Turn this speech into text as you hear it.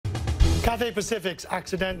Cathay Pacific's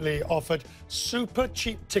accidentally offered super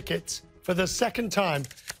cheap tickets for the second time.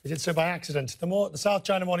 They did so by accident. The South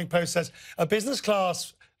China Morning Post says a business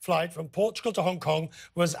class flight from Portugal to Hong Kong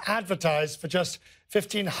was advertised for just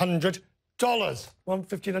 $1,500.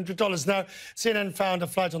 $1,500. Now, CNN found a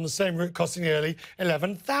flight on the same route costing nearly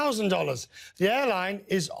 $11,000. The airline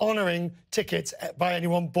is honouring tickets by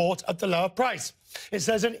anyone bought at the lower price. It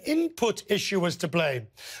says an input issue was to blame.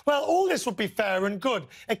 Well, all this would be fair and good,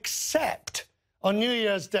 except on New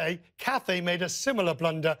Year's Day, Cathay made a similar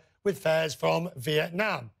blunder with fares from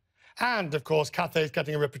Vietnam. And, of course, Cathay is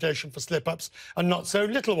getting a reputation for slip-ups and not so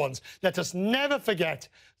little ones. Let us never forget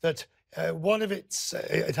that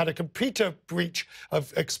it had a computer breach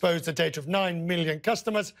of exposed the data of 9 million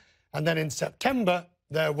customers. And then in September,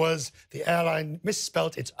 there was the airline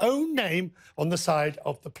misspelled its own name on the side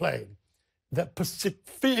of the plane. The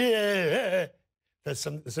Pacific. There's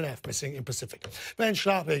an F missing in Pacific. Ben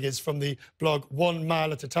Schlappig is from the blog 1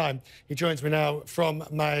 Mile at a Time. He joins me now from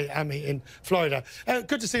Miami in Florida.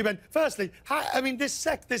 Good to see you, Ben. Firstly, this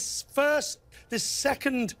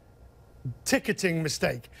second ticketing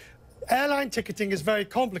mistake. Airline ticketing is very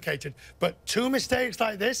complicated, but two mistakes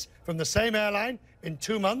like this from the same airline in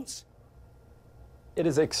 2 months? It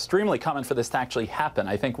is extremely common for this to actually happen.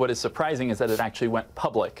 I think what is surprising is that it actually went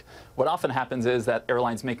public. What often happens is that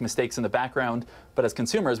airlines make mistakes in the background, but as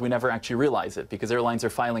consumers, we never actually realize it because airlines are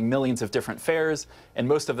filing millions of different fares, and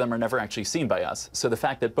most of them are never actually seen by us. So the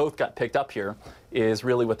fact that both got picked up here is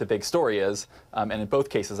really what the big story is. And in both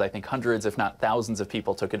cases, I think hundreds, if not thousands of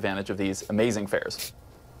people took advantage of these amazing fares.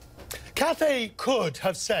 Cathay could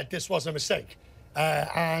have said this was a mistake.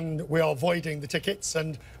 And we are voiding the tickets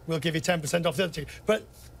and we'll give you 10% off the other ticket. But,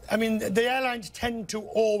 I mean, the airlines tend to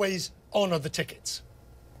always honour the tickets.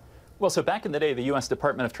 Well, so back in the day, the U.S.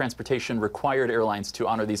 Department of Transportation required airlines to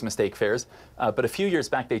honor these mistake fares. But a few years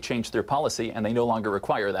back, they changed their policy and they no longer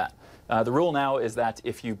require that. The rule now is that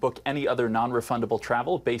if you book any other non-refundable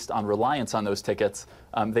travel based on reliance on those tickets,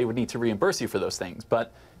 they would need to reimburse you for those things.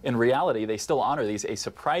 But in reality, they still honor these a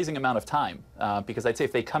surprising amount of time, because I'd say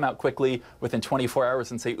if they come out quickly within 24 hours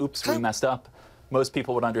and say, oops, we messed up, most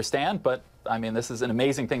people would understand. But, I mean, this is an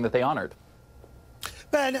amazing thing that they honored.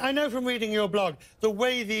 Ben, I know from reading your blog, the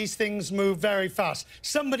way these things move very fast.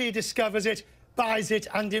 Somebody discovers it, buys it,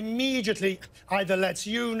 and immediately either lets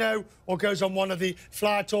you know or goes on one of the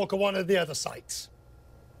Flyer Talk or one of the other sites.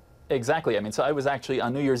 Exactly. I mean, so I was actually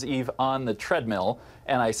on New Year's Eve on the treadmill,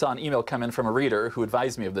 and I saw an email come in from a reader who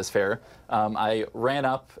advised me of this fare. I ran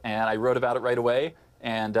up and I wrote about it right away,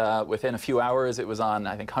 and within a few hours it was on,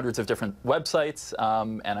 I think, hundreds of different websites,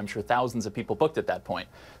 and I'm sure thousands of people booked at that point.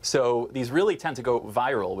 So these really tend to go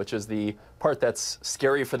viral, which is the part that's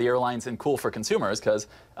scary for the airlines and cool for consumers, because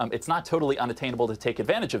it's not totally unattainable to take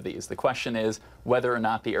advantage of these. The question is whether or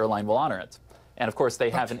not the airline will honor it. And, of course, they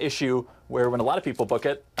have an issue where when a lot of people book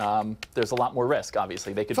it, there's a lot more risk,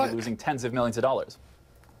 obviously. They could be losing tens of millions of dollars.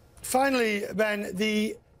 Finally, Ben,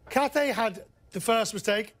 the Cathay had the first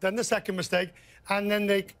mistake, then the second mistake, and then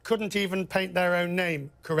they couldn't even paint their own name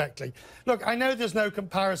correctly. Look, I know there's no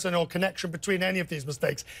comparison or connection between any of these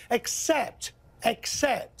mistakes, except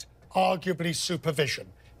arguably supervision,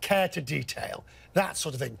 care to detail, that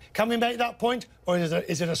sort of thing. Can we make that point, or is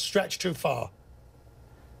it a stretch too far?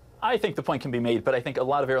 I think the point can be made, but I think a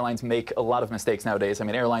lot of airlines make a lot of mistakes nowadays. I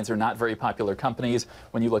mean, airlines are not very popular companies.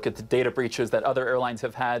 When you look at the data breaches that other airlines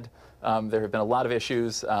have had, there have been a lot of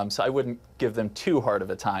issues. So I wouldn't give them too hard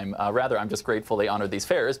of a time. Rather, I'm just grateful they honored these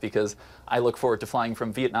fares because I look forward to flying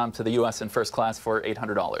from Vietnam to the U.S. in first class for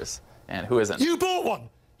 $800. And who isn't? You bought one.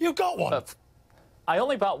 You got one. I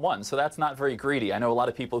only bought one, so that's not very greedy. I know a lot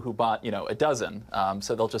of people who bought, a dozen.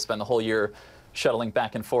 So they'll just spend the whole year shuttling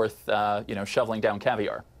back and forth, shoveling down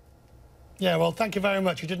caviar. Yeah, well, thank you very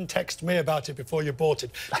much. You didn't text me about it before you bought it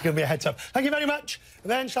to give me a heads up. Thank you very much.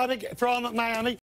 Ben Schlappig from Miami.